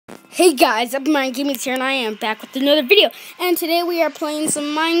Hey guys, I'm Mind Gaming here, and I am back with another video. And today we are playing some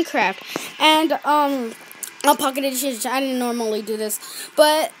Minecraft. And on Pocket Edition. I didn't normally do this,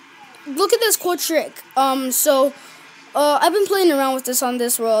 but look at this cool trick. I've been playing around with this on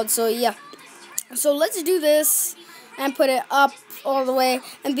this world. So yeah, so let's do this and put it up all the way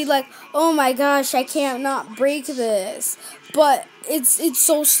and be like, oh my gosh, I can't not break this. But it's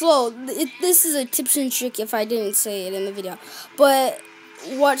so slow. This is a tips and trick if I didn't say it in the video, but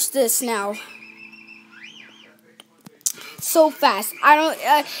watch this now. So fast. I don't.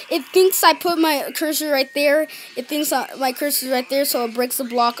 It thinks I put my cursor right there. It thinks my cursor is right there, so it breaks the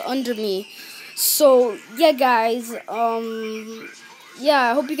block under me. So yeah, guys.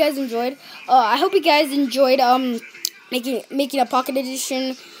 Yeah. I hope you guys enjoyed. I hope you guys enjoyed. Making a Pocket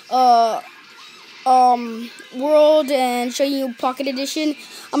Edition. World and showing you Pocket Edition.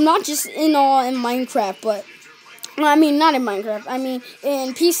 I'm not just in Minecraft, but. I mean, not in Minecraft. I mean,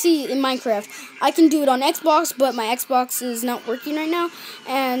 in PC, in Minecraft. I can do it on Xbox, but my Xbox is not working right now.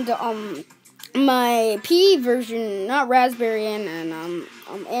 And, my P version, not Raspberry and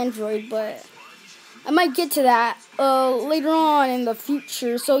Android, but I might get to that, later on in the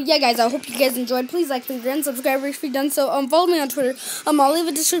future. So, yeah, guys, I hope you guys enjoyed. Please like, leave and subscribe if you've done so. Follow me on Twitter. I'll leave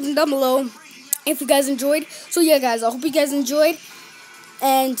a description down below if you guys enjoyed. So, yeah, guys, I hope you guys enjoyed.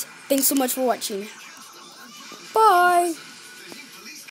 And thanks so much for watching. Bye.